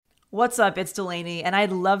What's up? It's Delaney, and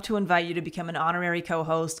I'd love to invite you to become an honorary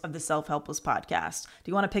co-host of the Self-Helpless podcast. Do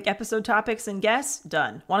you want to pick episode topics and guests?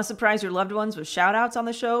 Done. Want to surprise your loved ones with shout-outs on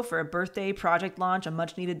the show for a birthday, project launch, a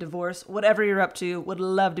much-needed divorce? Whatever you're up to, would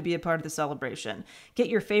love to be a part of the celebration. Get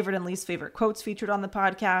your favorite and least favorite quotes featured on the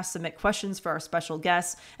podcast, submit questions for our special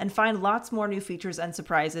guests, and find lots more new features and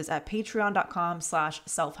surprises at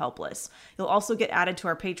patreon.com/selfhelpless. You'll also get added to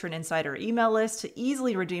our Patron Insider email list to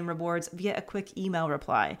easily redeem rewards via a quick email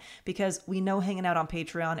reply, because we know hanging out on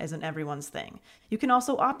Patreon isn't everyone's thing. You can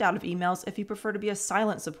also opt out of emails if you prefer to be a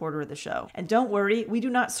silent supporter of the show. And don't worry, we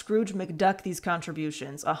do not Scrooge McDuck these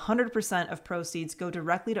contributions. 100% of proceeds go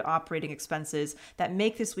directly to operating expenses that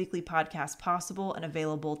make this weekly podcast possible and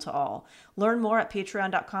available to all. Learn more at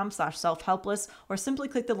patreon.com/selfhelpless or simply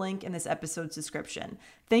click the link in this episode's description.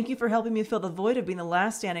 Thank you for helping me fill the void of being the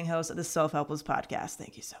last standing host of the Self-Helpless podcast.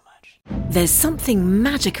 Thank you so much. There's something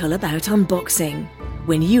magical about unboxing.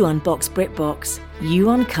 When you unbox BritBox, you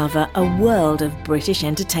uncover a world of British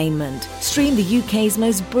entertainment. Stream the UK's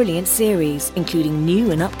most brilliant series, including new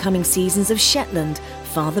and upcoming seasons of Shetland,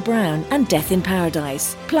 Father Brown and Death in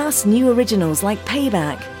Paradise. Plus new originals like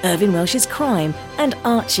Payback, Irving Welsh's Crime and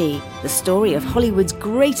Archie, the story of Hollywood's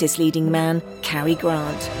greatest leading man, Cary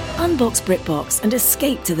Grant. Unbox BritBox and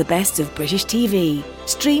escape to the best of British TV.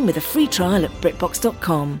 Stream with a free trial at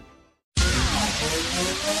BritBox.com.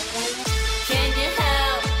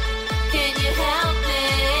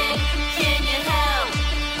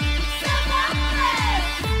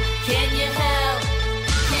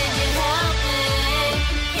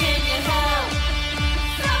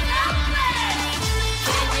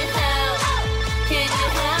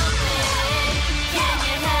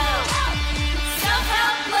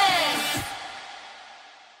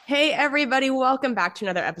 Hey, everybody. Welcome back to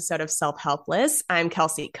another episode of Self-Helpless. I'm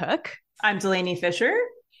Kelsey Cook. I'm Delaney Fisher.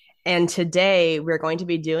 And today we're going to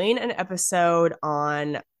be doing an episode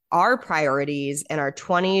on our priorities in our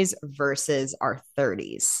 20s versus our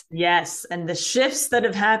 30s. Yes, and the shifts that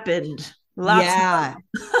have happened. Lots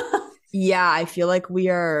Yeah, I feel like we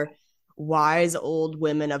are wise old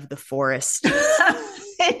women of the forest.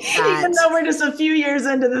 Even though we're just a few years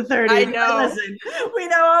into the 30s. I know. Listen, we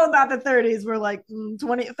know all about the 30s. We're like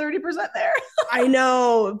 30% there. I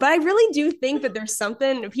know. But I really do think that there's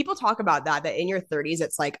something, people talk about that in your 30s,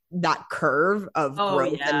 it's like that curve of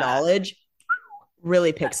growth and knowledge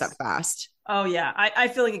really picks up fast. Oh, yeah. I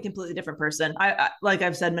feel like a completely different person. I like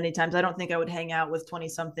I've said many times, I don't think I would hang out with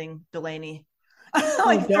 20-something Delaney.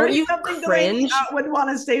 Like, don't you cringe? I would want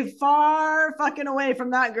to stay far fucking away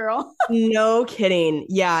from that girl. No kidding.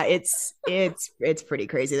 Yeah, it's pretty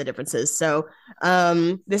crazy, the differences. So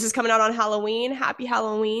this is coming out on Halloween. Happy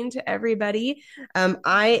Halloween to everybody.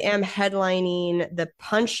 I am headlining the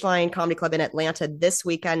Punchline Comedy Club in Atlanta this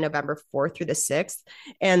weekend, November 4th through the 6th.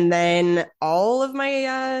 And then all of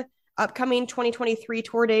my upcoming 2023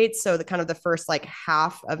 tour dates, so the first like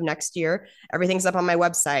half of next year, everything's up on my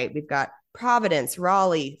website. We've got Providence,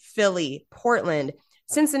 Raleigh, Philly, Portland,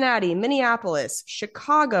 Cincinnati, Minneapolis,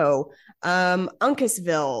 Chicago,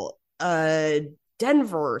 Uncasville,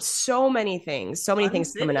 Denver, so many things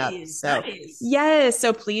coming up. So nice. Yes.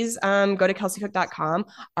 So please go to kelseycook.com.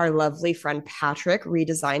 Our lovely friend Patrick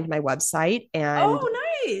redesigned my website and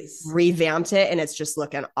revamped it, and it's just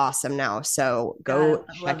looking awesome now. So go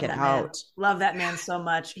check it out. Love that man so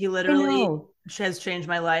much. He literally has changed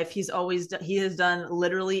my life. He has done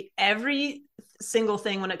literally every single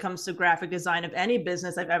thing when it comes to graphic design of any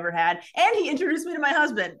business I've ever had. And he introduced me to my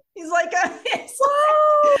husband. He's like, I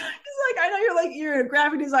know you're a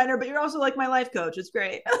graphic designer, but you're also like my life coach. It's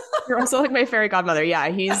great. You're also like my fairy godmother. Yeah,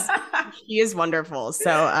 he is wonderful.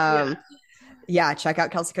 So check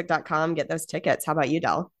out kelseycook.com, get those tickets. How about you,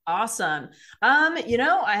 Del? Awesome.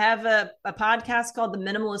 I have a podcast called the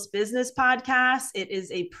Minimalist Business Podcast. It is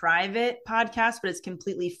a private podcast, but it's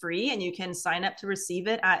completely free, and you can sign up to receive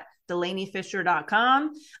it at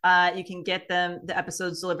DelaneyFisher.com. You can get the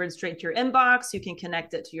episodes delivered straight to your inbox. You can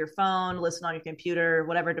connect it to your phone, listen on your computer,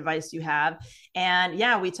 whatever device you have.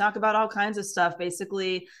 And we talk about all kinds of stuff,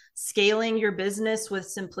 basically scaling your business with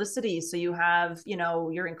simplicity. So you have,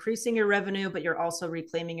 you're increasing your revenue, but you're also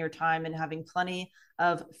reclaiming your time and having plenty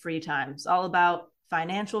of free time. It's all about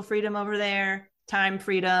financial freedom over there, time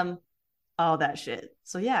freedom, all that shit.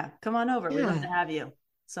 So come on over. We'd love to have you.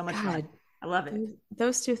 So much fun. I love it.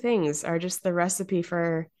 Those two things are just the recipe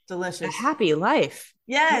for delicious, a happy life.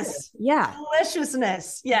 Yes. Yeah.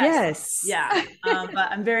 Deliciousness. Yes. Yeah.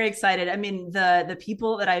 But I'm very excited. I mean, the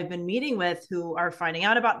people that I've been meeting with who are finding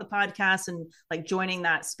out about the podcast and like joining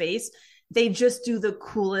that space, they just do the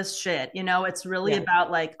coolest shit. It's really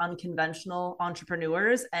about like unconventional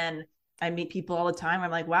entrepreneurs, and I meet people all the time.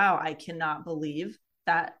 I'm like, wow, I cannot believe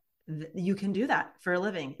that you can do that for a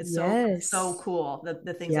living. It's so cool,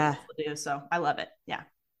 the things that people do. So I love it. Yeah.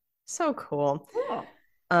 So cool. Cool.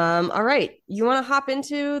 All right. You want to hop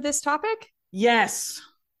into this topic? Yes.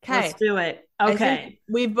 Okay. Let's do it. Okay.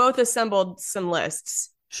 We've both assembled some lists.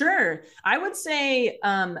 Sure. I would say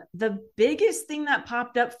the biggest thing that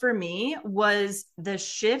popped up for me was the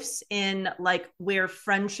shifts in like where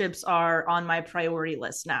friendships are on my priority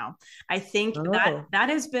list now. I think that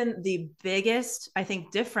has been the biggest, I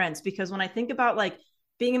think, difference, because when I think about like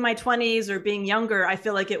being in my 20s or being younger, I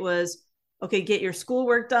feel like it was, okay, get your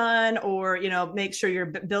schoolwork done, or, you know, make sure your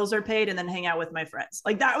bills are paid and then hang out with my friends.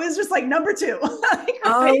 Like that was just like number two. Right?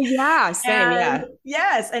 Oh yeah. Same. And,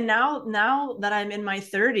 yes. And now that I'm in my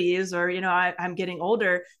 30s, or, you know, I'm getting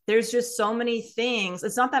older, there's just so many things.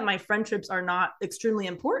 It's not that my friendships are not extremely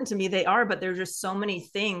important to me. They are, but there's just so many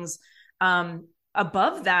things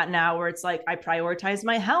above that now, where it's like I prioritize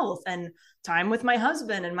my health and time with my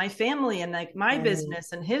husband and my family and like my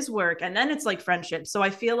business and his work. And then it's like friendship. So I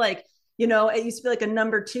feel like, you know, it used to be like a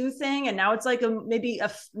number 2 thing, and now it's like maybe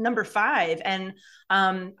a number 5. And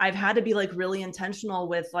I've had to be like really intentional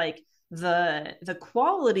with like the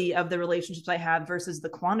quality of the relationships I have versus the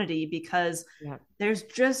quantity, because there's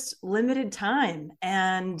just limited time.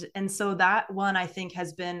 And so that one, I think,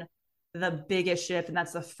 has been the biggest shift. And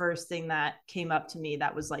that's the first thing that came up to me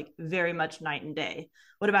that was like very much night and day.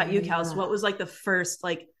 What about you, Kels? What was like the first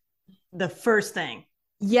thing?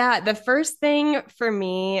 Yeah, the first thing for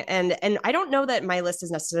me, and I don't know that my list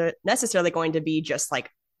is necessarily going to be just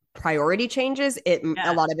like priority changes. A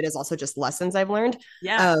lot of it is also just lessons I've learned.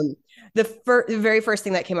 Yeah. The very first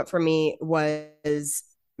thing that came up for me was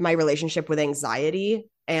my relationship with anxiety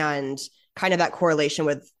and kind of that correlation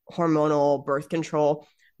with hormonal birth control.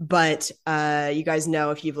 But you guys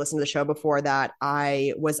know, if you've listened to the show before, that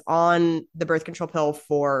I was on the birth control pill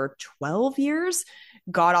for 12 years.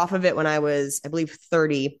 Got off of it when I was, I believe,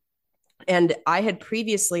 30. And I had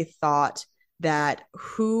previously thought that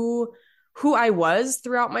who I was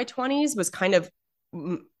throughout my 20s was kind of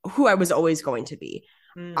who I was always going to be.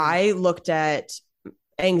 I looked at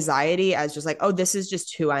anxiety as just like, oh, this is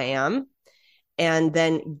just who I am. And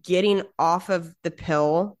then getting off of the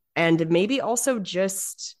pill, and maybe also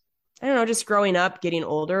just, I don't know, just growing up, getting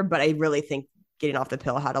older. But I really think getting off the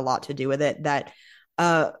pill had a lot to do with it, that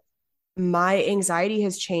my anxiety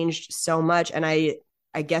has changed so much. And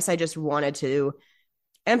I guess I just wanted to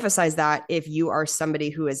emphasize that if you are somebody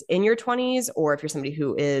who is in your 20s, or if you're somebody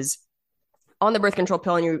who is on the birth control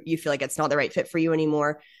pill and you feel like it's not the right fit for you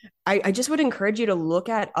anymore, I just would encourage you to look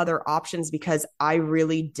at other options, because I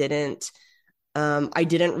really didn't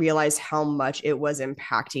realize how much it was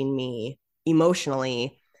impacting me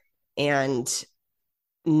emotionally. And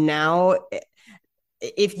now,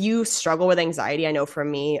 if you struggle with anxiety, I know for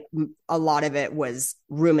me, a lot of it was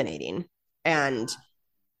ruminating, and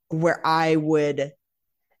where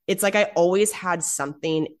it's like I always had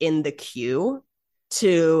something in the queue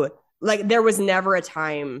to, like, there was never a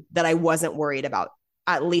time that I wasn't worried about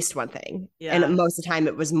at least one thing. Yeah. And most of the time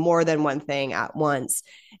it was more than one thing at once.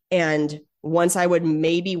 And once I would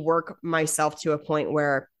maybe work myself to a point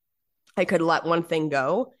where I could let one thing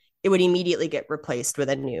go, it would immediately get replaced with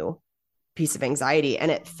a new piece of anxiety. And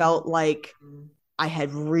it felt like I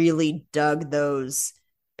had really dug those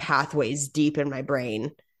pathways deep in my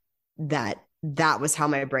brain, that was how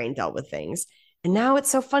my brain dealt with things. And now it's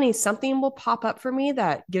so funny. Something will pop up for me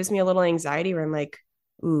that gives me a little anxiety, where I'm like,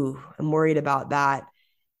 ooh, I'm worried about that.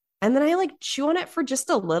 And then I like chew on it for just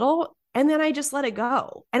a little, and then I just let it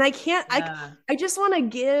go. And I can't, I just want to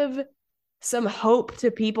give some hope to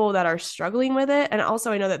people that are struggling with it. And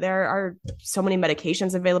also, I know that there are so many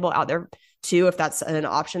medications available out there too, if that's an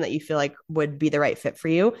option that you feel like would be the right fit for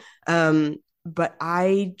you. But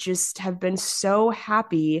I just have been so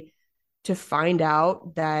happy to find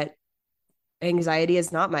out that anxiety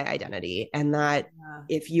is not my identity, and that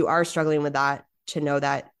if you are struggling with that, to know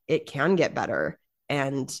that it can get better.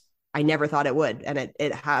 And I never thought it would, and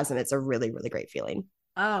it has, and it's a really, really great feeling.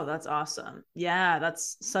 Oh, that's awesome. Yeah,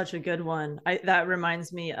 that's such a good one. That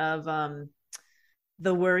reminds me of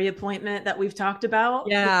the worry appointment that we've talked about.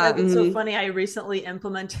 Yeah. It's so funny. I recently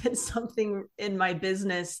implemented something in my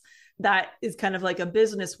business that is kind of like a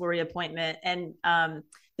business worry appointment. And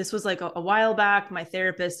this was like a while back. My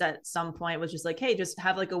therapist at some point was just like, hey, just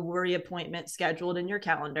have like a worry appointment scheduled in your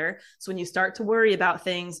calendar. So when you start to worry about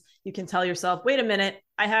things, you can tell yourself, wait a minute,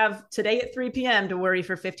 I have today at 3 p.m. to worry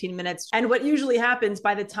for 15 minutes. And what usually happens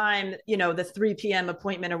by the time, you know, the 3 p.m.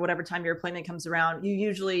 appointment or whatever time your appointment comes around, you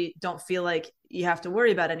usually don't feel like you have to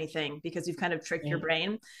worry about anything, because you've kind of tricked your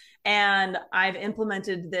brain. And I've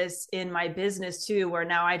implemented this in my business too, where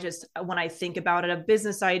now I just, when I think about it, a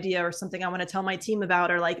business idea or something I want to tell my team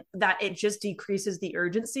about, or like that, it just decreases the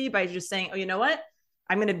urgency by just saying, oh, you know what?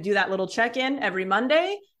 I'm going to do that little check-in every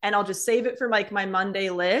Monday, and I'll just save it for like my Monday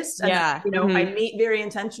list. And Yeah. then, I meet very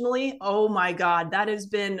intentionally. Oh my God, that has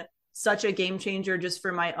been such a game changer just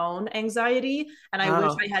for my own anxiety. And I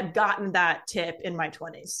wish I had gotten that tip in my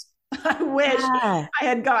 20s. I wish I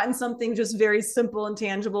had gotten something just very simple and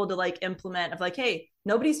tangible to like implement of like, hey,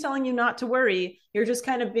 nobody's telling you not to worry. You're just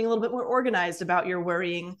kind of being a little bit more organized about your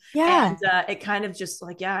worrying. Yeah. And it kind of just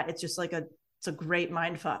like, yeah, it's just like it's a great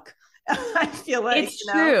mind fuck. I feel like it's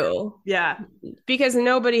true. Yeah. Because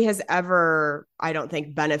nobody has ever, I don't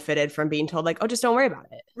think, benefited from being told like, oh, just don't worry about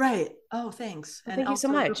it. Right. Oh, thanks. Well, thank you so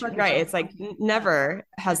much. Right. It's like never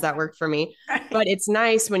has that worked for me. Right. But it's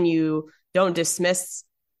nice when you don't dismiss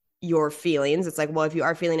your feelings. It's like, well, if you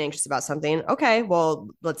are feeling anxious about something, okay, well,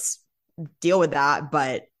 let's deal with that.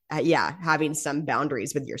 But yeah, having some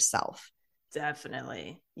boundaries with yourself.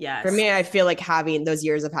 Definitely. Yes. For me, I feel like having those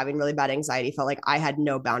years of having really bad anxiety felt like I had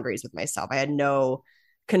no boundaries with myself. I had no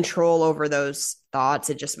control over those thoughts.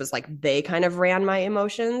 It just was like they kind of ran my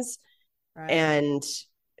emotions. Right. And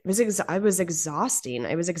I was exhausting.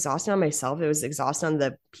 I was exhausting on myself. It was exhausting on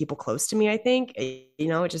the people close to me, I think. It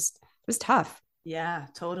was tough. Yeah,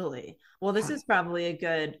 totally. Well, this is probably a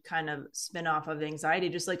good kind of spin-off of anxiety,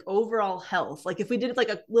 just like overall health. Like if we did like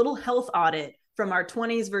a little health audit from our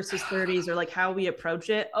 20s versus 30s, or like how we approach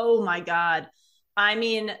it. Oh my God. I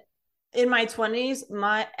mean, in my 20s,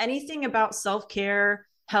 anything about self-care,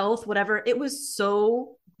 health, whatever, it was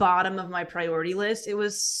so bottom of my priority list. It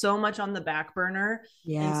was so much on the back burner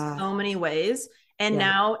in so many ways. And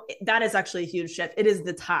now that is actually a huge shift. It is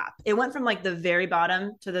the top. It went from like the very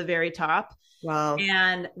bottom to the very top. Wow.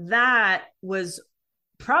 And that was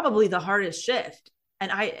probably the hardest shift.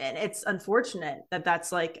 And it's unfortunate that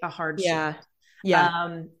that's like a hard shift.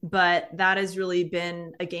 Yeah. But that has really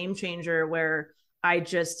been a game changer where I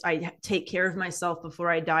take care of myself before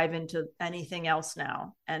I dive into anything else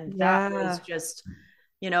now. And that was just,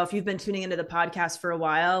 if you've been tuning into the podcast for a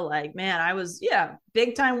while, like, man, I was,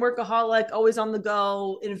 big time workaholic, always on the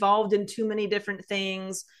go, involved in too many different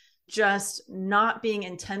things, just not being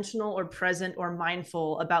intentional or present or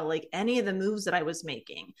mindful about like any of the moves that I was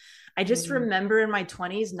making. I just remember in my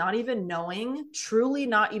 20s, not even knowing, truly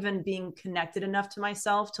not even being connected enough to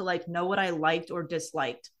myself to like know what I liked or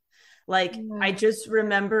disliked. Like, I just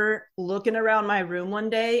remember looking around my room one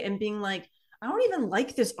day and being like, I don't even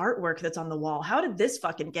like this artwork that's on the wall. How did this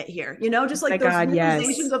fucking get here? Just like those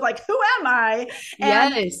realizations of like, who am I?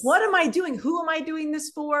 And what am I doing? Who am I doing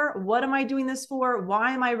this for? What am I doing this for?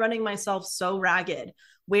 Why am I running myself so ragged?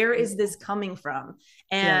 Where is this coming from?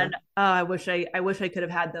 And I wish I could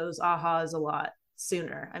have had those ahas a lot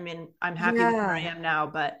sooner. I mean, I'm happy with where I am now,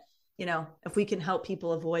 but if we can help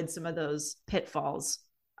people avoid some of those pitfalls,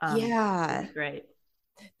 great.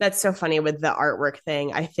 That's so funny with the artwork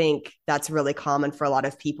thing. I think that's really common for a lot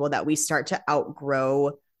of people that we start to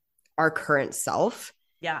outgrow our current self.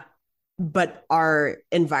 Yeah. But our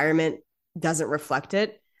environment doesn't reflect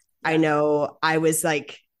it. Yeah. I know I was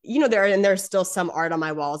like, there's still some art on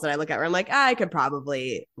my walls that I look at where I'm like, I could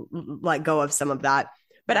probably let go of some of that.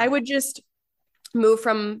 But I would just move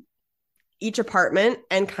from each apartment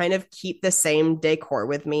and kind of keep the same decor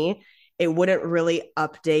with me. It wouldn't really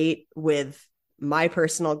update with my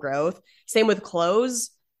personal growth. Same with clothes.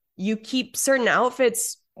 You keep certain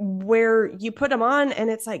outfits where you put them on and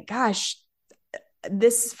it's like, gosh,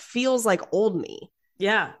 this feels like old me.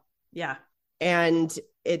 Yeah. Yeah. And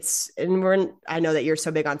I know that you're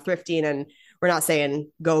so big on thrifting, and we're not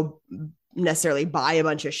saying go necessarily buy a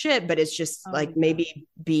bunch of shit, but it's just maybe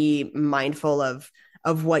be mindful of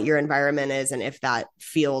what your environment is and if that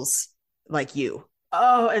feels like you.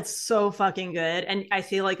 Oh, it's so fucking good. And I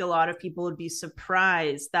feel like a lot of people would be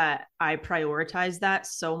surprised that I prioritize that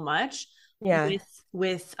so much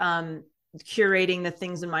with curating the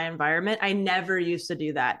things in my environment. I never used to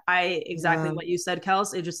do that. What you said,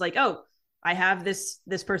 Kels. It's just like, oh, I have this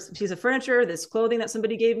piece of furniture, this clothing that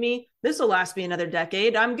somebody gave me. This will last me another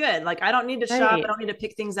decade. I'm good. Like, I don't need to shop. I don't need to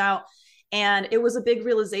pick things out. And it was a big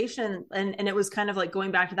realization. And it was kind of like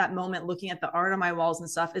going back to that moment, looking at the art on my walls and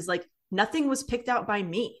stuff, is like, nothing was picked out by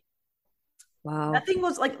me. Wow. Nothing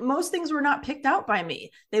was like, most things were not picked out by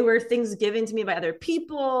me. They were things given to me by other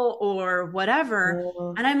people or whatever.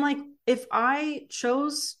 Yeah. And I'm like, if I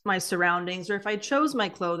chose my surroundings, or if I chose my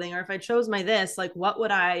clothing, or if I chose my this, like, what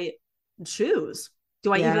would I choose?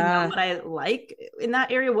 Do I even know what I like in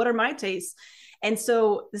that area? What are my tastes? And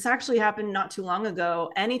so this actually happened not too long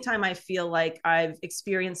ago. Anytime I feel like I've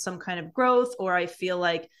experienced some kind of growth, or I feel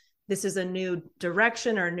like this is a new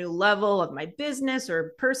direction or a new level of my business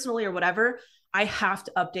or personally or whatever, I have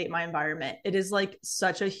to update my environment. It is like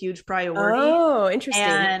such a huge priority. Oh, interesting.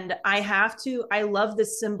 And I love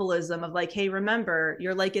this symbolism of like, hey, remember,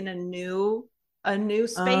 you're like in a new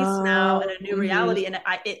space now and a new reality. And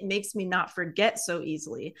it makes me not forget so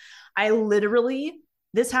easily.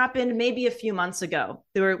 This happened maybe a few months ago.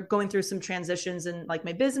 They were going through some transitions in like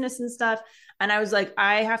my business and stuff. And I was like,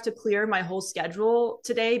 I have to clear my whole schedule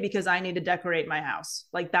today because I need to decorate my house.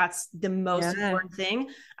 Like that's the most important thing.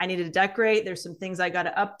 I need to decorate. There's some things I got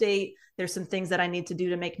to update. There's some things that I need to do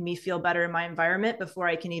to make me feel better in my environment before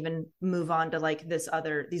I can even move on to like these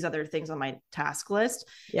other things on my task list.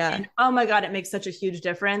 Yeah. And oh my God, it makes such a huge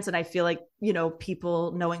difference. And I feel like,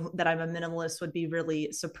 people knowing that I'm a minimalist would be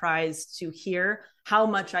really surprised to hear how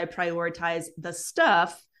much I prioritize the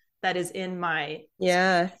stuff that is in my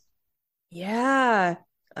space. Yeah.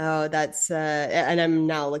 Oh, that's and I'm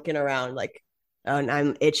now looking around like, oh, and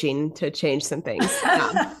I'm itching to change some things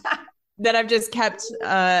that I've just kept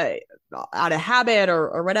out of habit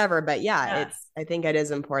or whatever. But I think it is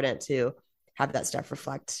important to have that stuff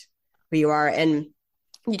reflect who you are. And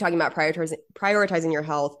you talking about prioritizing your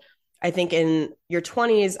health. I think in your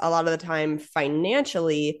 20s, a lot of the time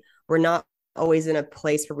financially, we're not always in a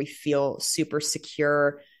place where we feel super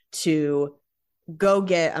secure to go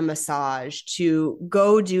get a massage, to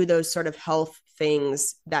go do those sort of health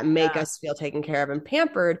things that make us feel taken care of and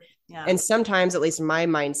pampered. Yeah. And sometimes, at least my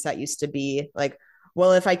mindset used to be like,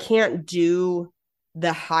 well, if I can't do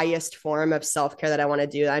the highest form of self-care that I want to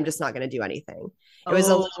do, I'm just not going to do anything. It was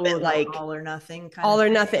a little bit like all or nothing. All or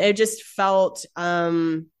nothing. It just felt, I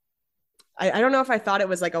don't know if I thought it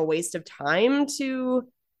was like a waste of time to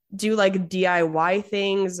do like DIY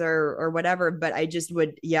things or whatever, but I just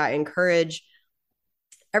would, encourage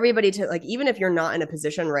everybody to like, even if you're not in a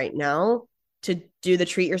position right now to do the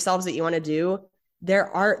treat yourselves that you want to do,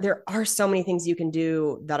 there are so many things you can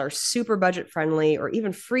do that are super budget friendly or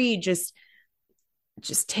even free. Just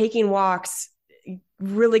taking walks,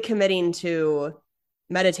 really committing to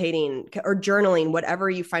meditating or journaling, whatever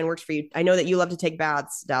you find works for you. I know that you love to take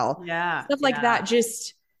baths, Del. Yeah. Stuff like that.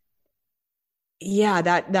 Just,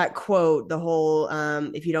 that quote, the whole,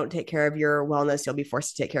 if you don't take care of your wellness, you'll be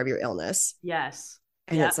forced to take care of your illness. Yes.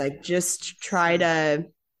 And it's like, just try to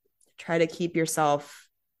keep yourself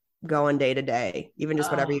going day to day, even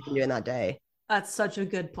just whatever you can do in that day. That's such a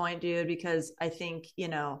good point, dude, because I think,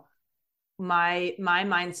 my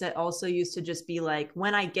mindset also used to just be like,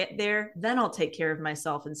 when I get there, then I'll take care of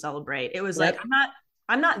myself and celebrate. It was like,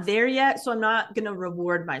 I'm not there yet, so I'm not going to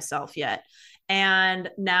reward myself yet. And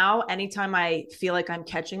now anytime I feel like I'm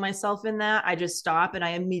catching myself in that, I just stop and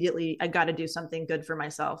I got to do something good for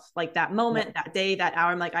myself. Like that moment, that day, that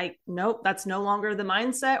hour, I'm like, nope, that's no longer the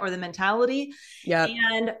mindset or the mentality. Yeah.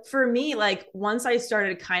 And for me, like once I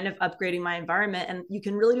started kind of upgrading my environment, and you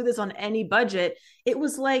can really do this on any budget, it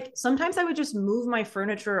was like, sometimes I would just move my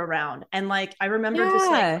furniture around. And like, I remember just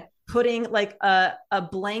like putting like a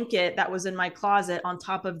blanket that was in my closet on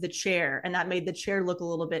top of the chair, and that made the chair look a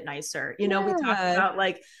little bit nicer. We talked about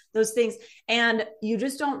like those things, and you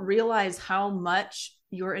just don't realize how much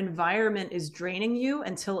your environment is draining you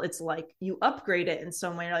until it's like you upgrade it in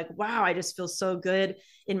some way. You're like, wow, I just feel so good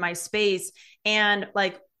in my space. And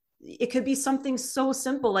like, it could be something so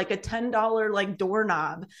simple, like a $10 like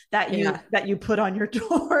doorknob that you put on your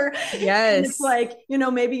door. Yes. And it's like,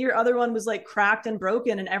 maybe your other one was like cracked and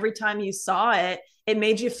broken, and every time you saw it, it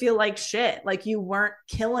made you feel like shit, like you weren't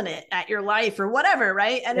killing it at your life or whatever,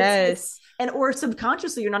 right? And or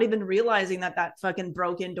subconsciously, you're not even realizing that fucking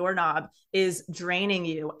broken doorknob is draining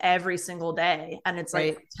you every single day. And it's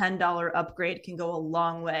like $10 upgrade can go a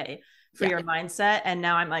long way for your mindset. And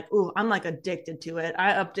now I'm like, I'm like addicted to it.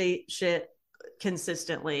 I update shit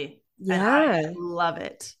consistently. Yeah. And I love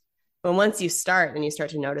it. But once you start, then you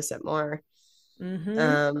start to notice it more.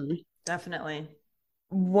 Mm-hmm. Definitely.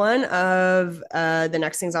 One of the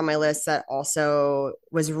next things on my list that also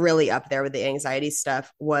was really up there with the anxiety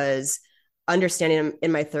stuff was understanding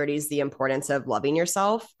in my 30s the importance of loving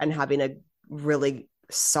yourself and having a really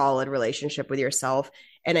solid relationship with yourself.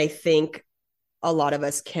 And I think a lot of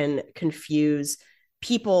us can confuse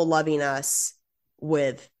people loving us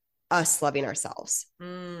with us loving ourselves.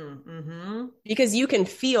 Mm-hmm. Because you can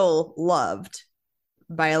feel loved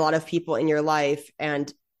by a lot of people in your life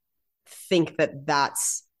and think that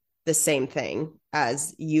that's the same thing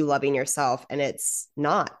as you loving yourself, and it's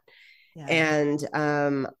not. Yeah. And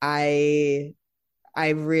I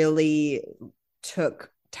really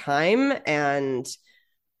took time, and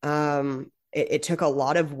it took a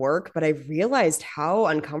lot of work, but I realized how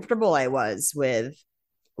uncomfortable I was with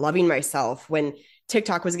loving myself when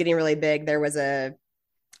TikTok was getting really big, there was a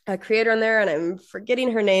creator in there, and I'm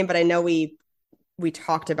forgetting her name, but I know we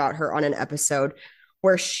talked about her on an episode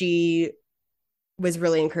where she was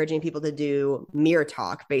really encouraging people to do mirror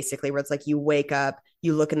talk, basically, where it's like you wake up,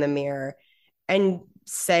 you look in the mirror and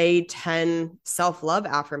say 10 self-love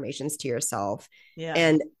affirmations to yourself. Yeah.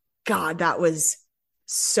 And God, that was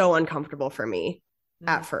so uncomfortable for me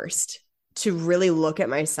at first, to really look at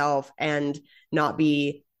myself and not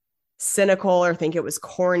be cynical or think it was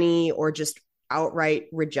corny or just outright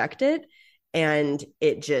reject it. And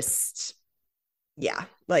it just, yeah,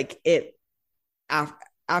 like it,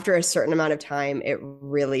 after a certain amount of time, it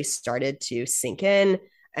really started to sink in.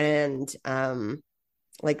 And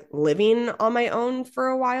like living on my own for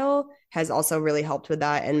a while has also really helped with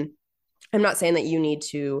that. And I'm not saying that you need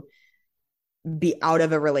to be out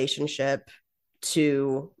of a relationship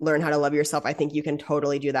to learn how to love yourself. I think you can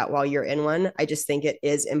totally do that while you're in one. I just think it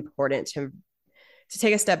is important to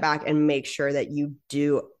take a step back and make sure that you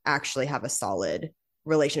do actually have a solid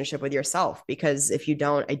relationship with yourself, because if you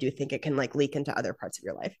don't, I do think it can like leak into other parts of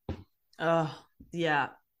your life. Oh yeah,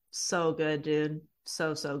 so good, dude.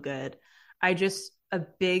 So good. A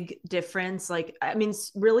big difference. Like, I mean,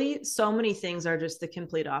 really, so many things are just the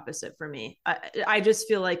complete opposite for me. I just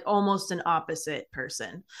feel like almost an opposite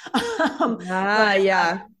person.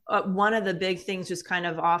 Yeah. One of the big things, just kind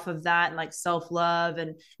of off of that, and like self-love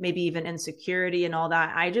and maybe even insecurity and all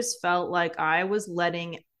that, I just felt like I was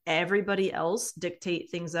letting everybody else dictate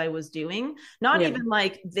things I was doing. Not even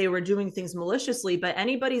like they were doing things maliciously, but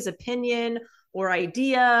anybody's opinion or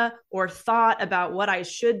idea or thought about what I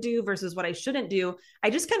should do versus what I shouldn't do, I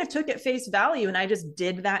just kind of took at face value and I just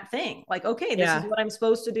did that thing. Like, okay, this is what I'm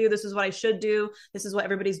supposed to do. This is what I should do. This is what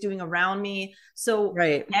everybody's doing around me. So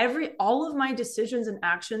all of my decisions and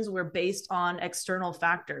actions were based on external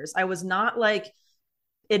factors. I was not like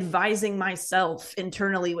advising myself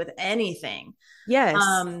internally with anything.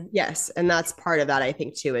 Yes. And that's part of that, I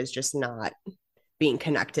think, too, is just not being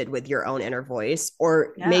connected with your own inner voice,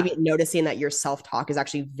 or maybe noticing that your self-talk is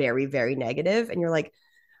actually very, very negative. And you're like,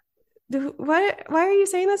 why are you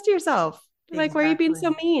saying this to yourself? Like, why are you being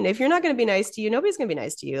so mean? If you're not going to be nice to you, nobody's going to be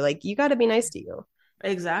nice to you. Like, you got to be nice to you.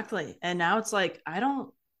 Exactly. And now it's like, I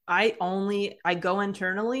go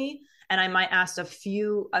internally and I might ask a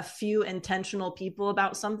few intentional people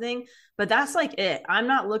about something, but that's like it. I'm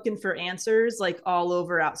not looking for answers like all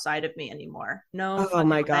over outside of me anymore. No. Oh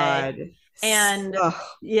my God. And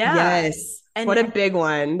yes. And what a big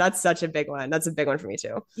one. That's such a big one. That's a big one for me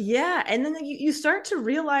too. Yeah. And then you start to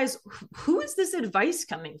realize, who is this advice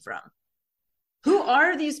coming from? Who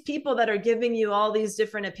are these people that are giving you all these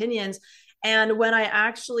different opinions? And when I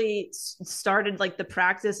actually started like the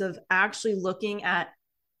practice of actually looking at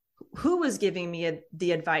who was giving me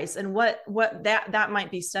the advice and what that might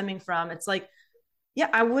be stemming from, it's like, yeah,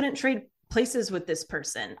 I wouldn't trade places with this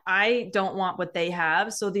person. I don't want what they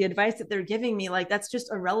have. So the advice that they're giving me, like, that's just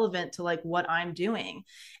irrelevant to like what I'm doing.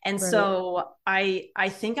 And so I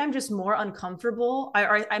think I'm just more uncomfortable.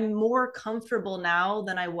 I'm more comfortable now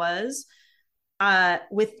than I was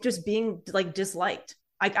with just being like disliked.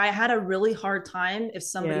 I had a really hard time if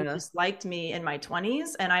somebody disliked me in my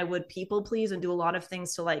 20s, and I would people please and do a lot of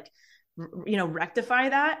things to like, rectify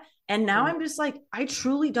that. And now I'm just like, I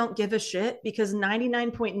truly don't give a shit, because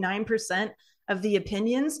 99.9% of the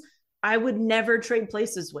opinions I would never trade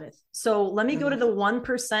places with. So let me go to the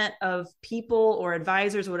 1% of people or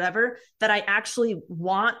advisors or whatever that I actually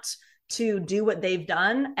want to do what they've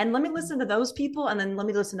done. And let me listen to those people. And then let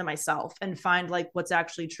me listen to myself and find like what's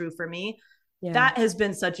actually true for me. Yeah. That has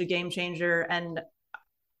been such a game changer. And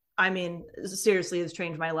I mean, seriously, it's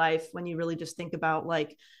changed my life when you really just think about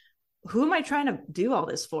like, who am I trying to do all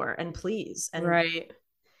this for and please? And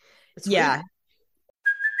it's weird.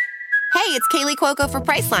 Hey, it's Kaylee Cuoco for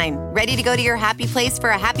Priceline. Ready to go to your happy place for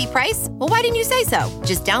a happy price? Well, why didn't you say so?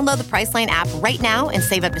 Just download the Priceline app right now and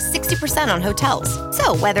save up to 60% on hotels.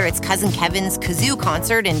 So whether it's Cousin Kevin's Kazoo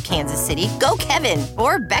Concert in Kansas City, go Kevin,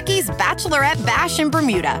 or Becky's Bachelorette Bash in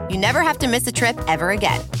Bermuda, you never have to miss a trip ever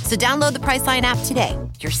again. So download the Priceline app today.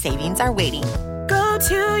 Your savings are waiting. Go to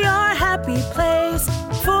your happy place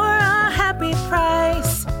for a happy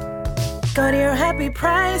price. Go to your happy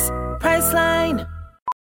price, Priceline.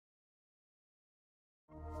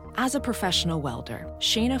 As a professional welder,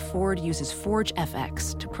 Shayna Ford uses Forge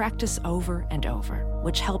FX to practice over and over,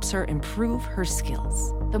 which helps her improve her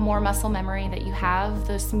skills. The more muscle memory that you have,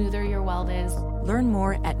 the smoother your weld is. Learn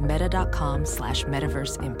more at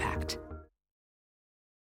meta.com/metaverse impact.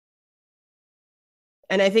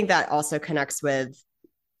 And I think that also connects with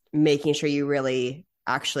making sure you really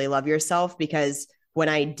actually love yourself, because when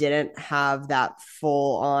I didn't have that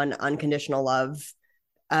full on unconditional love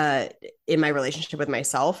in my relationship with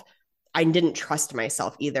myself, I didn't trust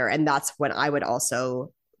myself either. And that's when I would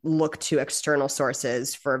also look to external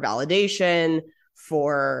sources for validation,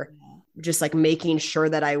 for just like making sure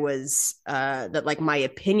that I was, that like my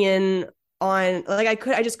opinion on, like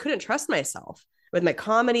I just couldn't trust myself with my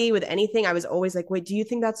comedy, with anything. I was always like, wait, do you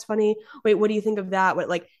think that's funny? Wait, what do you think of that? What,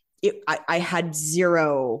 like, I had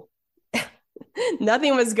zero,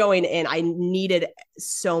 nothing was going in. I needed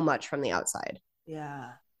so much from the outside. Yeah.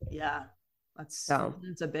 That's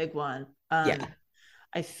a big one. Yeah.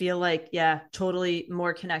 I feel like, totally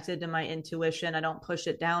more connected to my intuition. I don't push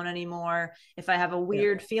it down anymore. If I have a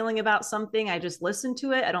weird feeling about something, I just listen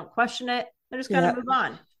to it. I don't question it. I just kind of move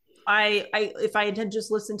on. If I had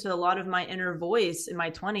just listened to a lot of my inner voice in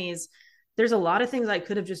my 20s, there's a lot of things I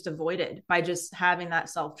could have just avoided by just having that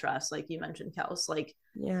self-trust. Like you mentioned, Kels, like,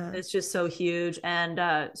 it's just so huge,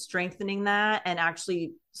 and strengthening that and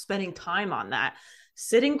actually spending time on that,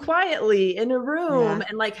 sitting quietly in a room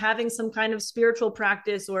and like having some kind of spiritual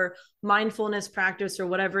practice or mindfulness practice or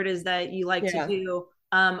whatever it is that you like to do.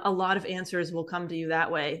 A lot of answers will come to you that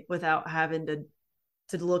way without having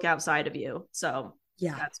to look outside of you. So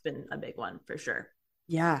that's been a big one for sure.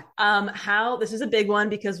 Yeah. This is a big one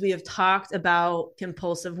because we have talked about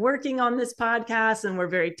compulsive working on this podcast, and we're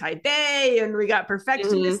very type A and we got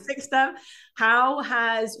perfectionistic stuff. How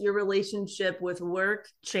has your relationship with work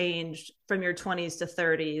changed from your 20s to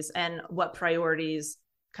 30s, and what priorities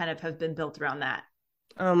kind of have been built around that?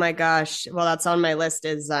 Oh my gosh. Well, that's on my list,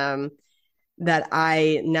 is that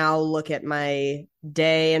I now look at my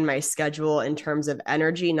day and my schedule in terms of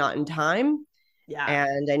energy, not in time. Yeah.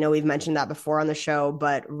 And I know we've mentioned that before on the show,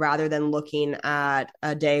 but rather than looking at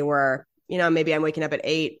a day where, maybe I'm waking up at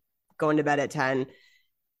 8, going to bed at 10,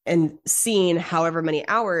 and seeing however many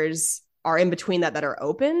hours are in between that are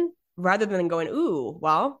open, rather than going, ooh,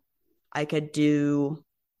 well, I could do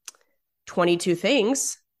 22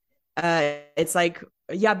 things. It's like,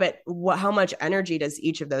 but how much energy does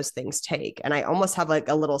each of those things take? And I almost have like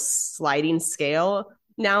a little sliding scale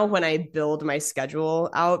now when I build my schedule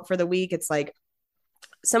out for the week. It's like,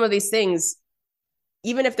 some of these things,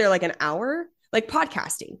 even if they're like an hour, like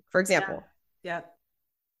podcasting, for example. Yeah.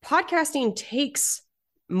 Podcasting takes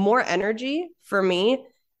more energy for me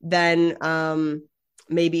than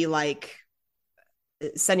maybe like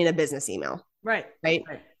sending a business email. Right.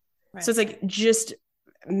 So it's like just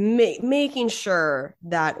making sure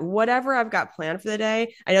that whatever I've got planned for the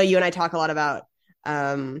day, I know you and I talk a lot about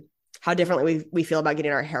how differently we feel about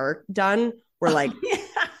getting our hair done. We're like,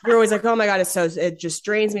 you're always like, oh my God, it just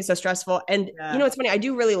drains me, so stressful. And it's funny, I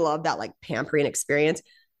do really love that like pampering experience,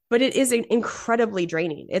 but it is incredibly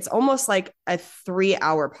draining. It's almost like a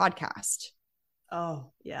 3-hour podcast.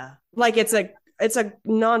 Oh yeah. Like it's a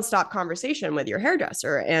nonstop conversation with your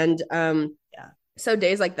hairdresser. And so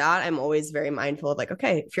days like that, I'm always very mindful of like,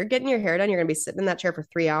 okay, if you're getting your hair done, you're going to be sitting in that chair for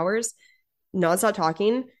 3 hours, nonstop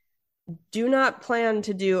talking. Do not plan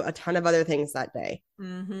to do a ton of other things that day.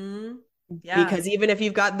 Mm-hmm. Yeah. Because even if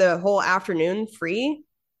you've got the whole afternoon free,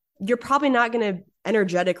 you're probably not going to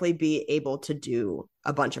energetically be able to do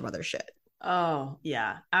a bunch of other shit. Oh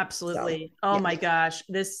yeah, absolutely. So, my gosh.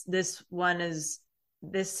 This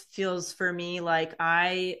feels for me like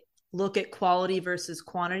I look at quality versus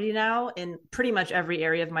quantity now in pretty much every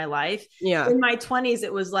area of my life. Yeah. In my 20s,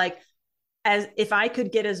 it was like, as if I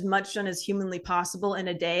could get as much done as humanly possible in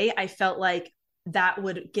a day, I felt like that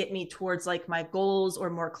would get me towards like my goals or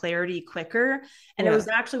more clarity quicker. And it was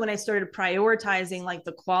actually when I started prioritizing like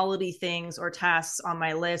the quality things or tasks on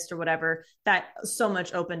my list or whatever, that so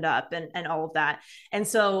much opened up and all of that. And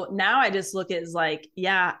so now I just look at it as like,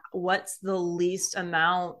 what's the least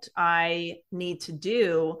amount I need to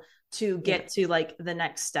do to get to like the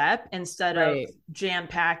next step, instead of jam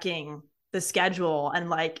packing the schedule. And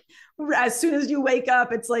like, as soon as you wake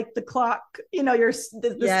up, it's like the clock, the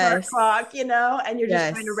start clock, and you're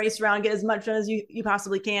just trying to race around, get as much done as you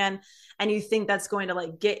possibly can. And you think that's going to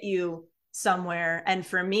like get you somewhere. And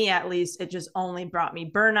for me, at least, it just only brought me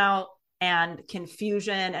burnout and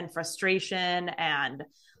confusion and frustration and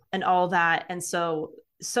all that. And so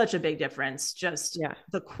such a big difference, just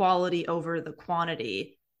the quality over the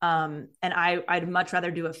quantity. And I'd much rather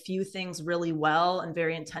do a few things really well and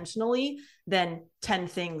very intentionally than 10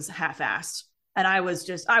 things half-assed. And I was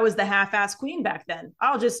the half-assed queen back then.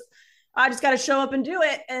 I just got to show up and do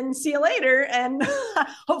it and see you later. And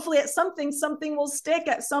hopefully at something will stick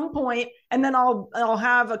at some point, and then I'll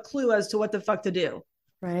have a clue as to what the fuck to do.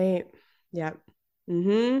 Right. Yeah.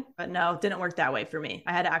 Mm-hmm. But no, it didn't work that way for me.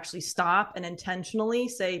 I had to actually stop and intentionally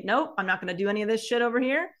say, nope, I'm not going to do any of this shit over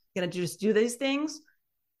here. I'm going to just do these things.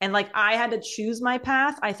 And like I had to choose my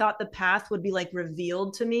path. I thought the path would be like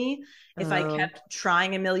revealed to me. If I kept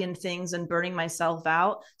trying a million things and burning myself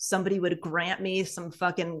out, somebody would grant me some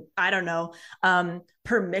fucking, I don't know,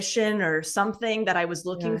 permission or something that I was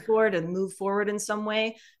looking for to move forward in some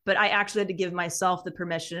way. But I actually had to give myself the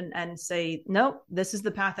permission and say, nope, this is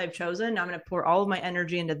the path I've chosen. I'm going to pour all of my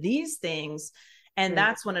energy into these things. And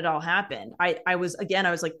that's when it all happened. I was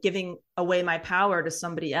like giving away my power to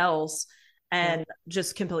somebody else and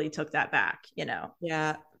just completely took that back, you know?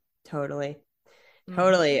 Yeah, totally.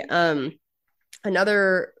 Totally.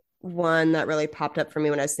 Another one that really popped up for me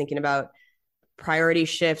when I was thinking about priority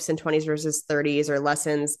shifts in 20s versus 30s or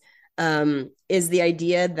lessons is the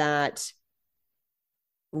idea that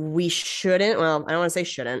we shouldn't, well, I don't want to say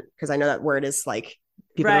shouldn't, because I know that word is like,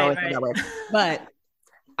 people don't always say that word, but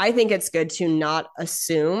I think it's good to not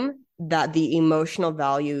assume that the emotional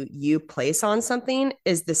value you place on something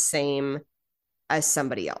is the same as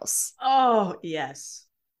somebody else. Oh, yes.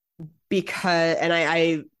 Because, and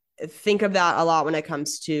I think of that a lot when it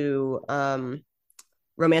comes to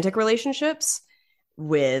romantic relationships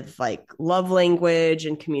with like love language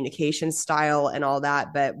and communication style and all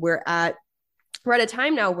that. But we're at a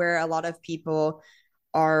time now where a lot of people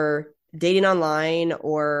are dating online,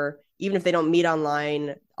 or even if they don't meet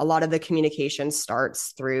online, a lot of the communication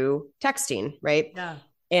starts through texting, right? Yeah.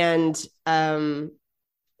 And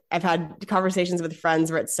I've had conversations with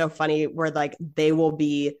friends where it's so funny, where like they will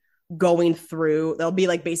be going through, they'll be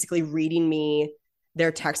like basically reading me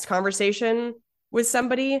their text conversation with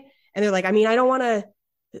somebody. And they're like, I mean, I don't want to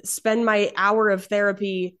spend my hour of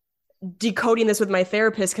therapy decoding this with my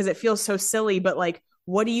therapist because it feels so silly, but like,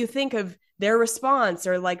 what do you think of their response,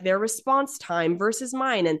 or like their response time versus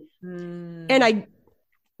mine? And I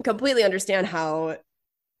completely understand how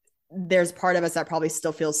there's part of us that probably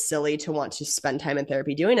still feels silly to want to spend time in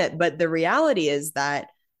therapy doing it. But the reality is that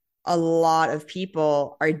a lot of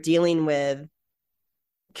people are dealing with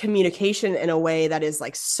communication in a way that is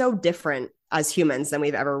like so different as humans than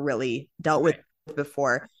we've ever really dealt with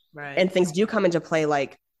before. Right. And things do come into play,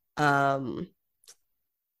 like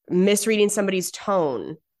misreading somebody's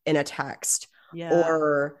tone in a text,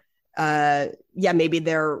 or maybe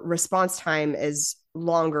their response time is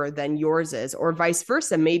longer than yours is, or vice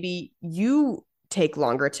versa. Maybe you take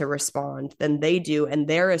longer to respond than they do, and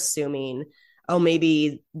they're assuming, oh,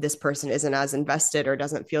 maybe this person isn't as invested or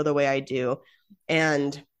doesn't feel the way I do.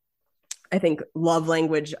 And I think love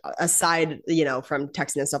language aside, you know, from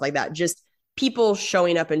texting and stuff like that, just people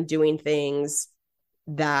showing up and doing things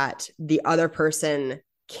that the other person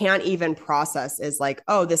can't even process is like,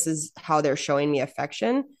 oh, this is how they're showing me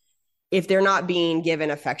affection. If they're not being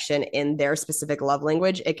given affection in their specific love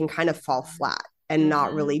language, it can kind of fall flat and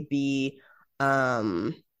not really be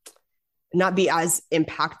not be as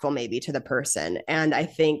impactful maybe to the person. And I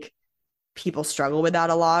think people struggle with that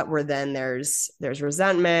a lot, where then there's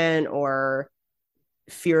resentment or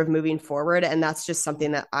fear of moving forward. And that's just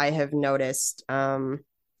something that I have noticed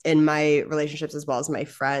in my relationships as well as my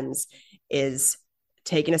friends, is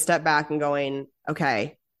taking a step back and going,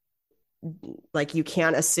 okay, like you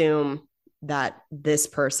can't assume that this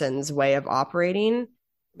person's way of operating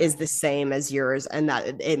is the same as yours, and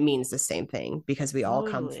that it means the same thing, because we all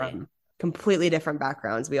come from completely different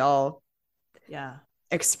backgrounds. We all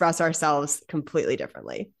express ourselves completely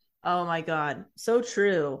differently. Oh my God. So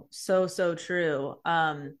true. So true.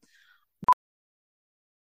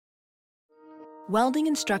 Welding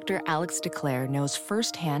instructor Alex DeClaire knows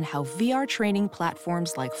firsthand how VR training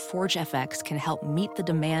platforms like ForgeFX can help meet the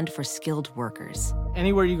demand for skilled workers.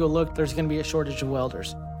 Anywhere you go look, there's going to be a shortage of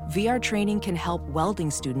welders. VR training can help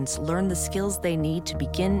welding students learn the skills they need to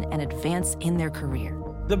begin and advance in their career.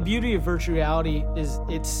 The beauty of virtual reality is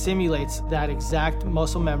it simulates that exact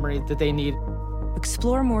muscle memory that they need.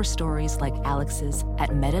 Explore more stories like Alex's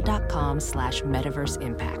at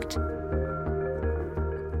meta.com/metaverseimpact.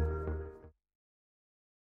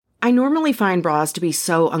 I normally find bras to be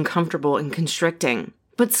so uncomfortable and constricting,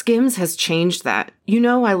 but Skims has changed that. You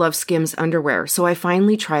know I love Skims underwear, so I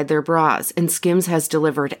finally tried their bras, and Skims has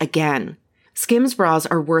delivered again. Skims bras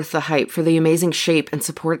are worth the hype for the amazing shape and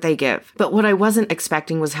support they give, but what I wasn't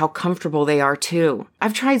expecting was how comfortable they are too.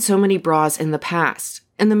 I've tried so many bras in the past,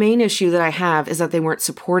 and the main issue that I have is that they weren't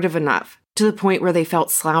supportive enough, to the point where they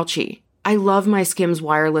felt slouchy. I love my Skims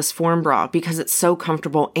wireless form bra because it's so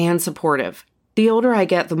comfortable and supportive. The older I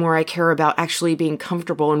get, the more I care about actually being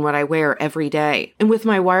comfortable in what I wear every day. And with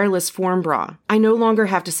my wireless form bra, I no longer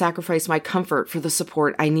have to sacrifice my comfort for the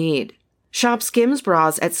support I need. Shop Skims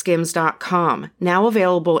bras at skims.com, now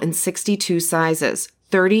available in 62 sizes,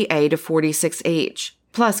 30A to 46H.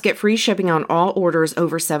 Plus, get free shipping on all orders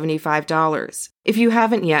over $75. If you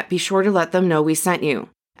haven't yet, be sure to let them know we sent you.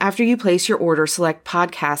 After you place your order, select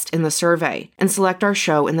podcast in the survey and select our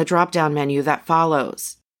show in the drop-down menu that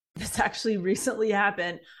follows. This actually recently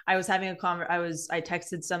happened. I was having I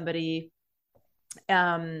texted somebody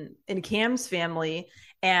in Cam's family,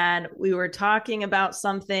 and we were talking about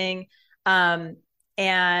something.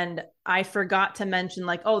 And I forgot to mention,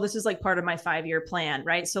 like, oh, this is like part of my 5-year plan,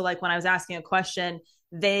 right? So like when I was asking a question,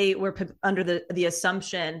 they were under the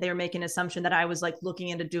assumption, they were making an assumption that I was like looking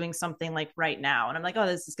into doing something like right now. And I'm like, oh,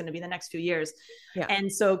 this is going to be the next few years. Yeah.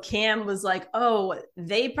 And so Cam was like, oh,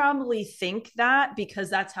 they probably think that because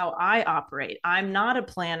that's how I operate. I'm not a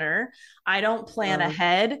planner. I don't plan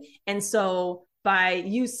ahead. And so by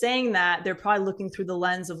you saying that, they're probably looking through the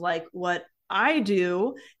lens of like what I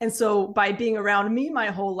do. And so by being around me my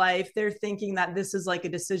whole life, they're thinking that this is like a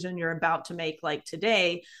decision you're about to make like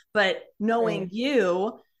today. But knowing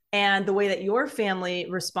you and the way that your family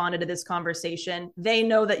responded to this conversation, they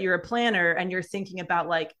know that you're a planner and you're thinking about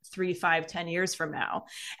like 3, 5, 10 years from now.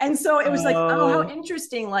 And so it was like, oh, how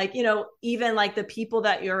interesting. Like, you know, even like the people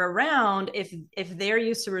that you're around, if they're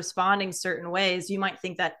used to responding certain ways, you might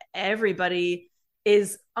think that everybody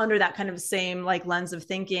is under that kind of same like lens of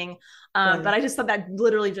thinking. But I just thought that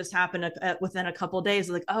literally just happened within a couple of days.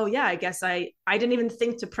 Like, oh yeah, I guess I didn't even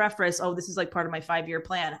think to preface, oh, this is like part of my 5-year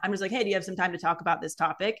plan. I'm just like, hey, do you have some time to talk about this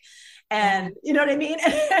topic? And you know what I mean?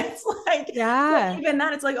 It's like, even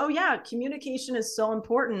that, it's like, oh yeah, communication is so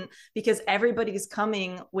important because everybody's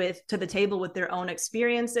coming to the table with their own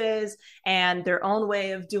experiences and their own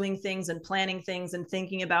way of doing things and planning things and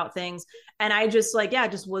thinking about things. And I just like,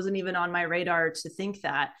 it just wasn't even on my radar to think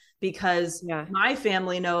that, because my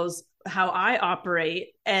family knows how I operate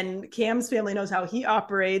and Cam's family knows how he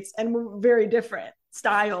operates, and we're very different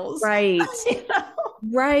styles. Right. You know?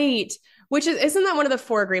 Right. Which isn't that one of the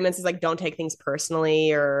 4 agreements is like, don't take things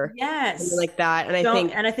personally or something like that. And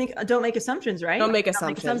I think don't make assumptions, right? Don't make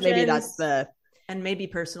assumptions. Maybe that's and maybe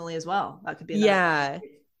personally as well. That could be. And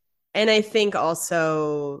I think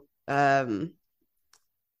also,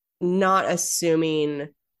 not assuming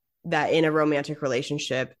that in a romantic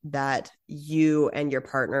relationship that you and your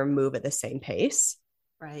partner move at the same pace.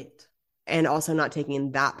 Right. And also not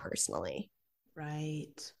taking that personally.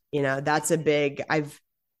 Right. You know, I've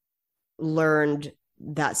learned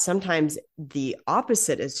that sometimes the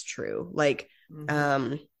opposite is true. Like,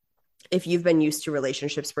 if you've been used to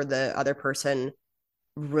relationships where the other person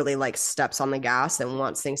really like steps on the gas and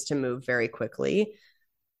wants things to move very quickly,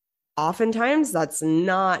 oftentimes that's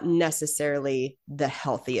not necessarily the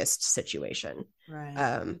healthiest situation.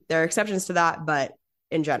 Right. There are exceptions to that, but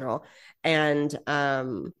in general. And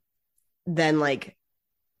then like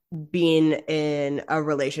being in a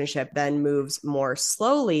relationship then moves more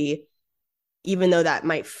slowly, even though that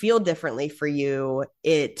might feel differently for you,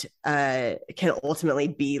 it can ultimately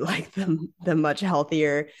be like the much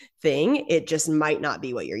healthier thing. It just might not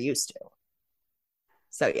be what you're used to.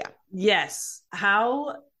 So yeah. Yes.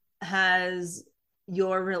 How has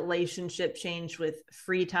your relationship changed with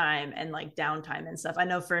free time and like downtime and stuff? I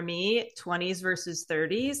know for me, 20s versus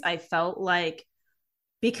 30s, I felt like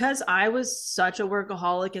because I was such a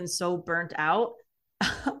workaholic and so burnt out,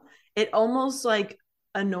 it almost like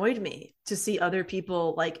annoyed me to see other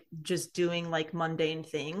people like just doing like mundane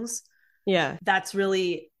things. Yeah. That's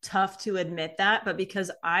really tough to admit that. But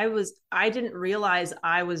because I didn't realize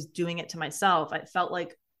I was doing it to myself. I felt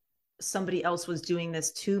like somebody else was doing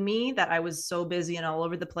this to me, that I was so busy and all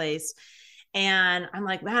over the place. And I'm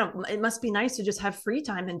like, man, it must be nice to just have free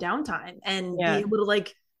time and downtime and be able to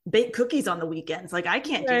like bake cookies on the weekends. Like I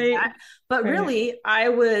can't do that. But really I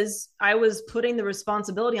was putting the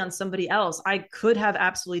responsibility on somebody else. I could have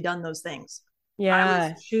absolutely done those things. I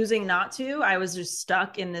was choosing not to. I was just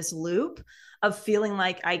stuck in this loop of feeling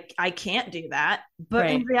like I can't do that. But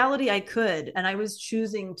in reality I could. And I was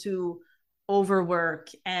choosing to overwork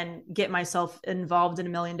and get myself involved in a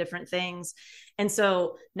million different things. And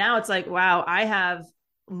so now it's like, wow, I have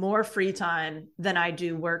more free time than I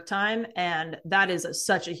do work time. And that is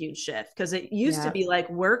such a huge shift, because it used to be like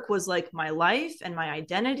work was like my life and my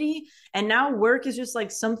identity. And now work is just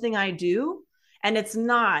like something I do. And it's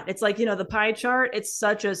not, it's like, you know, the pie chart, it's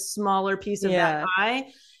such a smaller piece of that pie.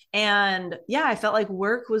 And I felt like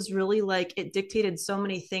work was really like, it dictated so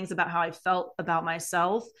many things about how I felt about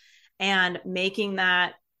myself. And making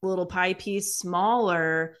that little pie piece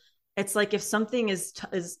smaller, it's like if something is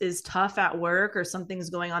tough at work or something's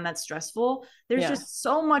going on that's stressful, there's just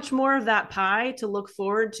so much more of that pie to look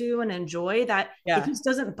forward to and enjoy that it just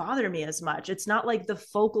doesn't bother me as much. It's not like the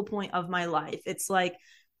focal point of my life. It's like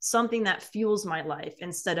something that fuels my life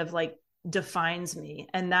instead of like defines me.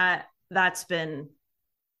 And that's been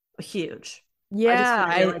huge. Yeah.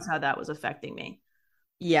 I realized how that was affecting me.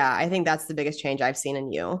 Yeah. I think that's the biggest change I've seen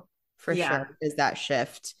in you for sure, is that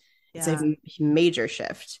shift. It's a major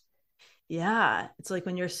shift. Yeah. It's like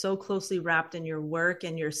when you're so closely wrapped in your work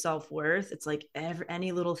and your self-worth, it's like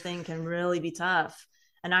any little thing can really be tough.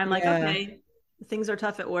 And I'm like, okay, things are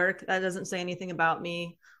tough at work. That doesn't say anything about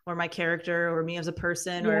me or my character or me as a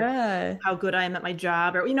person or how good I am at my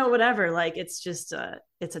job or, whatever. Like, it's just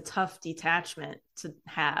it's a tough detachment to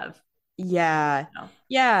have. Yeah.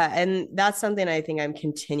 Yeah. And that's something I think I'm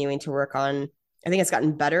continuing to work on. I think it's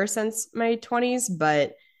gotten better since my 20s,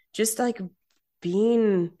 but just like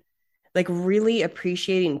being like really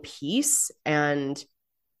appreciating peace. And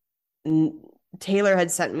Taylor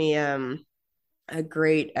had sent me a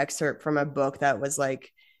great excerpt from a book that was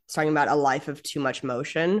like talking about a life of too much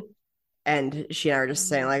motion. And she and I were just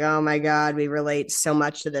saying like, oh my God, we relate so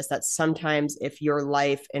much to this, that sometimes if your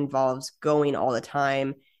life involves going all the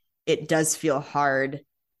time, it does feel hard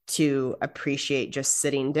to appreciate just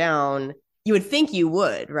sitting down. You would think you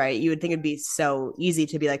would, right? You would think it'd be so easy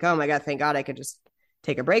to be like, oh my God, thank God I could just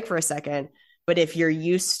take a break for a second. But if you're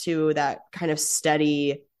used to that kind of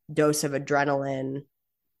steady dose of adrenaline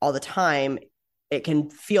all the time, it can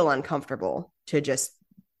feel uncomfortable to just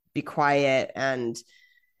be quiet and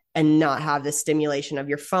not have the stimulation of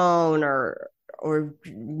your phone or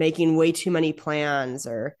making way too many plans,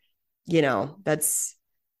 or that's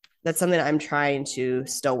something I'm trying to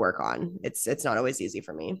still work on. It's not always easy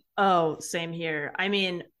for me. Oh, same here. I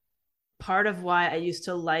mean, part of why I used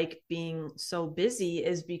to like being so busy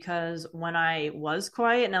is because when I was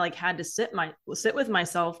quiet and I like had to sit with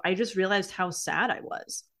myself, I just realized how sad I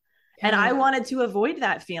was. And I wanted to avoid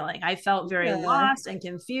that feeling. I felt very lost and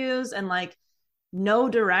confused and like no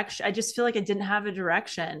direction. I just feel like I didn't have a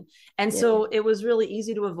direction. And so it was really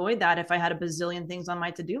easy to avoid that if I had a bazillion things on my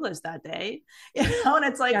to-do list that day. And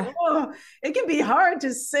it's like, oh, it can be hard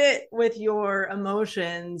to sit with your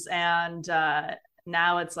emotions. And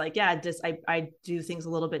now it's like, I do things a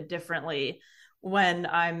little bit differently when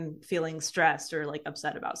I'm feeling stressed or like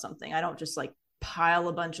upset about something. I don't just like pile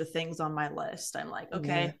a bunch of things on my list. I'm like,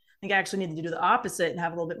 okay, I think I actually need to do the opposite and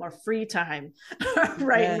have a little bit more free time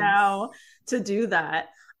now to do that.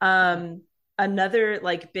 Another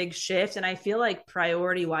like big shift, and I feel like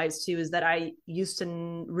priority wise too, is that I used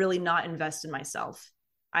to really not invest in myself.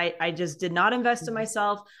 I just did not invest in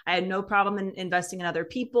myself. I had no problem in investing in other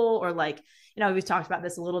people, or like, we've talked about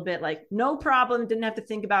this a little bit, like no problem. Didn't have to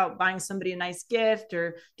think about buying somebody a nice gift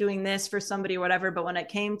or doing this for somebody or whatever. But when it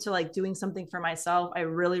came to like doing something for myself, I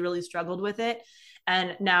really, really struggled with it.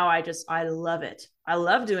 And now I love it. I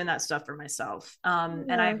love doing that stuff for myself.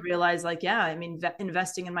 And I realized like,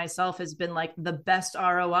 investing in myself has been like the best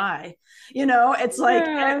ROI, it's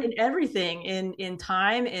like in everything, in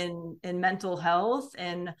time, in mental health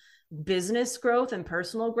and business growth and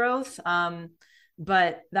personal growth.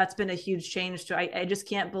 But that's been a huge change too. I just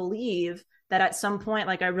can't believe that at some point,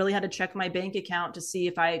 like I really had to check my bank account to see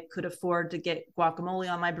if I could afford to get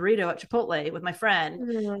guacamole on my burrito at Chipotle with my friend,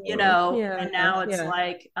 and now it's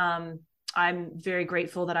like, I'm very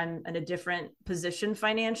grateful that I'm in a different position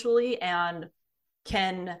financially and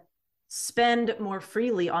can spend more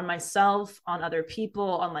freely on myself, on other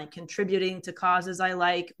people, on like contributing to causes I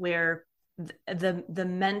like, where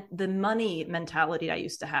the money mentality I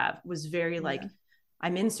used to have was very like,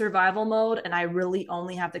 I'm in survival mode and I really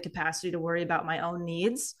only have the capacity to worry about my own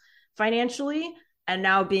needs financially. And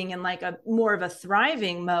now being in like a more of a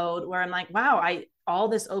thriving mode where I'm like, wow, all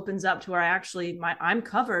this opens up to where I'm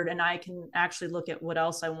covered and I can actually look at what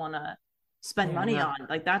else I want to spend money on.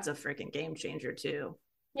 Like that's a freaking game changer too.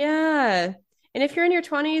 Yeah. And if you're in your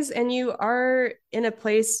 20s and you are in a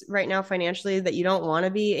place right now financially that you don't want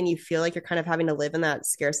to be, and you feel like you're kind of having to live in that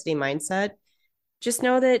scarcity mindset, just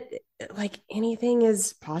know that like anything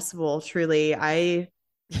is possible. Truly. I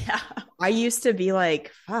used to be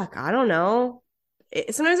like, fuck, I don't know.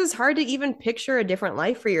 Sometimes it's hard to even picture a different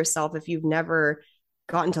life for yourself if you've never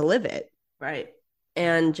gotten to live it. Right.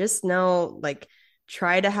 And just know, like,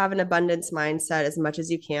 try to have an abundance mindset as much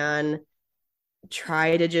as you can.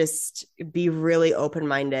 Try to just be really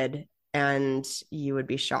open-minded, and you would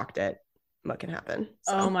be shocked at what can happen.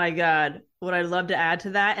 So. Oh my God. What I'd love to add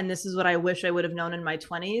to that, and this is what I wish I would have known in my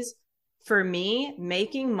 20s. For me,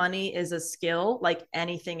 making money is a skill like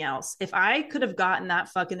anything else. If I could have gotten that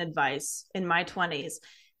fucking advice in my 20s,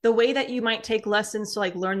 the way that you might take lessons to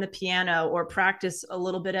like learn the piano or practice a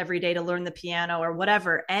little bit every day to learn the piano or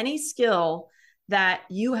whatever, any skill that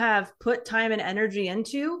you have put time and energy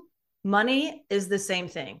into, money is the same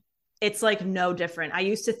thing. it's like no different. I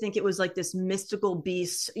used to think it was like this mystical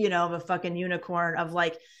beast, you know, of a fucking unicorn, of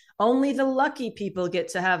like only the lucky people get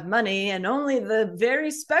to have money and only the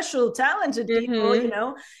very special talented people, you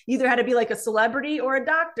know, either had to be like a celebrity or a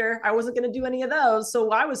doctor. I wasn't going to do any of those.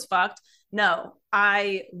 So I was fucked. No,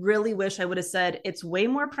 I really wish I would have said it's way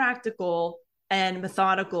more practical and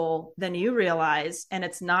methodical than you realize. And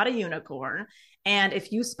it's not a unicorn. And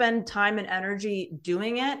if you spend time and energy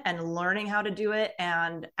doing it and learning how to do it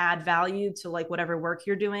and add value to like whatever work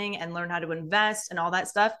you're doing and learn how to invest and all that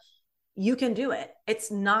stuff, you can do it.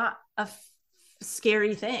 It's not a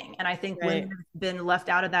scary thing. And I think women have been left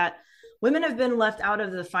out of that. Women have been left out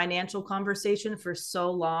of the financial conversation for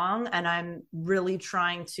so long. And I'm really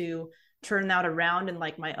trying to turn that around in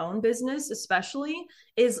like my own business, especially,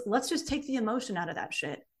 is let's just take the emotion out of that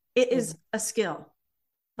shit. It is a skill.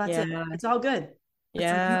 That's it. It's all good. It's like, you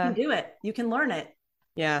can do it. You can learn it.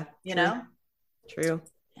 Yeah. You know? True.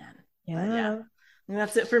 Yeah. And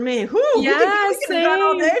that's it for me. Whew, we could have gone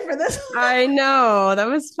all day for this. I know, that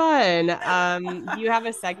was fun. You have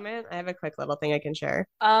a segment? I have a quick little thing I can share.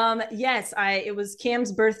 Yes, it was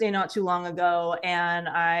Cam's birthday not too long ago, and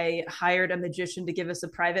I hired a magician to give us a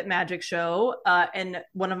private magic show in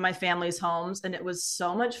one of my family's homes, and it was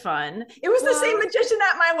so much fun. It was the same magician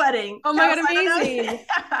at my wedding. Oh my God, amazing.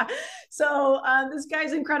 So this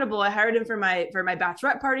guy's incredible. I hired him for my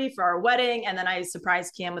bachelorette party, for our wedding, and then I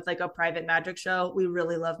surprised Cam with like a private magic show. We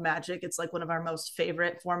really love magic. It's like one of our most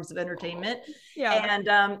favorite forms of entertainment. Yeah. And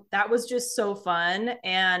that was just so fun.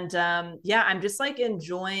 And I'm just like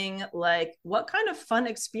enjoying like what kind of fun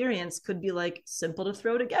experience could be like simple to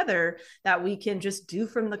throw together that we can just do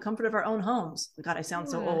from the comfort of our own homes. God, I sound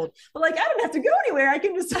so old, but like I don't have to go anywhere. I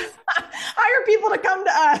can just hire people to come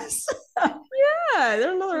to us. Yeah,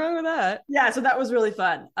 there's nothing wrong with that. Yeah, so that was really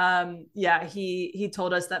fun. He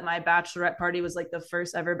told us that my bachelorette party was like the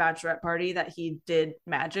first ever bachelorette party that he did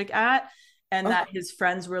magic at, and that his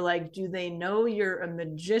friends were like, do they know you're a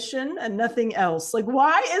magician and nothing else? Like,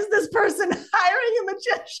 why is this person hiring a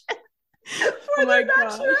magician for their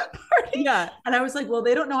bachelorette party? Yeah. And I was like, well,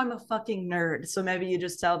 they don't know I'm a fucking nerd, so maybe you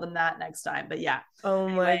just tell them that next time. But yeah. Oh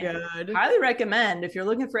my God. Highly recommend, if you're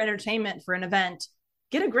looking for entertainment for an event,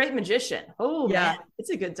 get a great magician. Oh man, it's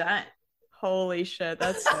a good time. Holy shit,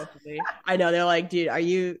 that's so funny. I know, they're like, dude, are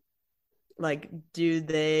you like, do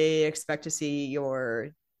they expect to see your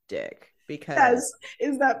dick? Because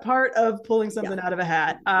is that part of pulling something out of a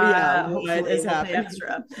hat? What is happening?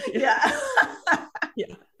 Yeah.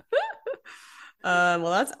 Well,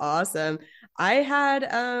 that's awesome. I had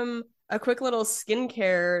a quick little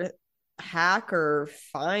skincare hack or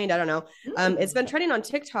find, I don't know. It's been trending on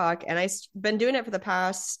TikTok, and I've been doing it for the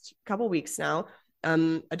past couple weeks now.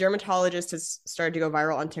 A dermatologist has started to go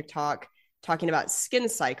viral on TikTok talking about skin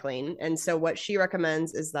cycling. And so what she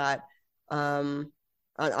recommends is that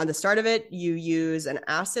on the start of it, you use an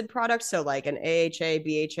acid product. So like an AHA,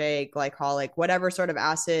 BHA, glycolic, whatever sort of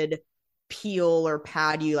acid peel or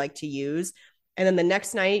pad you like to use. And then the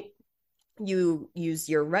next night you use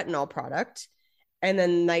your retinol product. And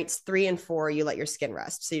then nights 3 and 4, you let your skin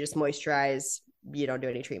rest. So you just moisturize, you don't do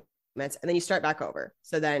any treatments, and then you start back over.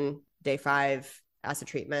 So then day 5, acid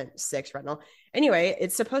treatment, 6, retinol. Anyway,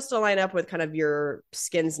 it's supposed to line up with kind of your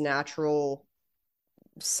skin's natural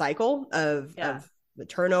cycle of the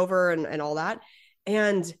turnover and all that.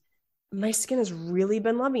 And my skin has really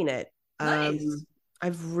been loving it. Nice.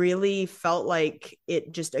 I've really felt like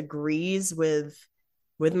it just agrees with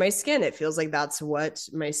my skin. It feels like that's what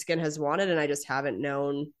my skin has wanted. And I just haven't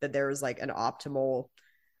known that there was like an optimal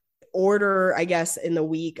order, I guess, in the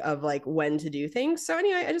week of like when to do things. So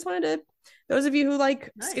anyway, I just wanted to, those of you who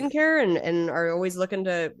like skincare and are always looking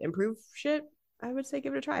to improve shit, I would say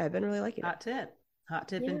give it a try. I've been really liking it. Hot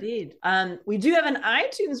tip indeed. We do have an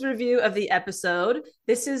iTunes review of the episode.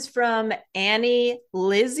 This is from Annie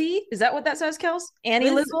Lizzie. Is that what that says, Kels? Annie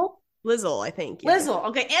Lizzle? Lizzle, I think. Yeah. Lizzle.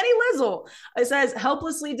 Okay. Annie Lizzle. It says,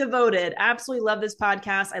 helplessly devoted. Absolutely love this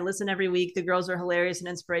podcast. I listen every week. The girls are hilarious and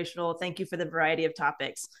inspirational. Thank you for the variety of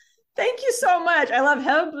topics. Thank you so much. I love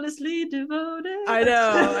helplessly devoted. I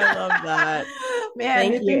know. I love that.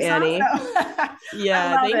 Man, thank you, Annie.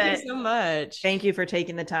 Yeah, thank you so much. Thank you for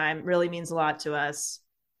taking the time. Really means a lot to us.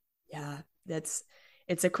 Yeah, it's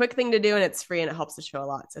a quick thing to do, and it's free, and it helps the show a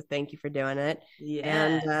lot. So thank you for doing it.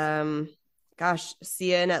 Yeah. And gosh,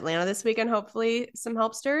 see you in Atlanta this weekend. Hopefully some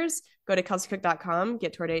helpsters. Go to kelseycook.com,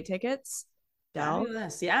 get tour date tickets.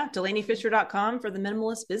 Fabulous. Yeah. DelaneyFisher.com for the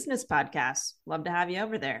Minimalist Business Podcast. Love to have you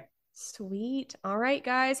over there. Sweet. All right,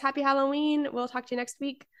 guys. Happy Halloween. We'll talk to you next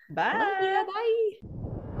week. Bye. Bye.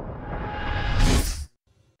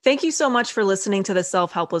 Thank you so much for listening to the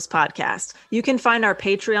Self-Helpless podcast. You can find our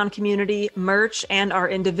Patreon community, merch, and our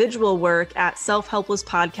individual work at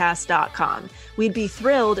selfhelplesspodcast.com. We'd be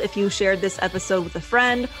thrilled if you shared this episode with a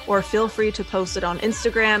friend, or feel free to post it on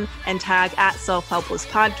Instagram and tag at Self-Helpless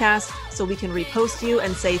Podcast so we can repost you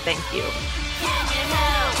and say thank you.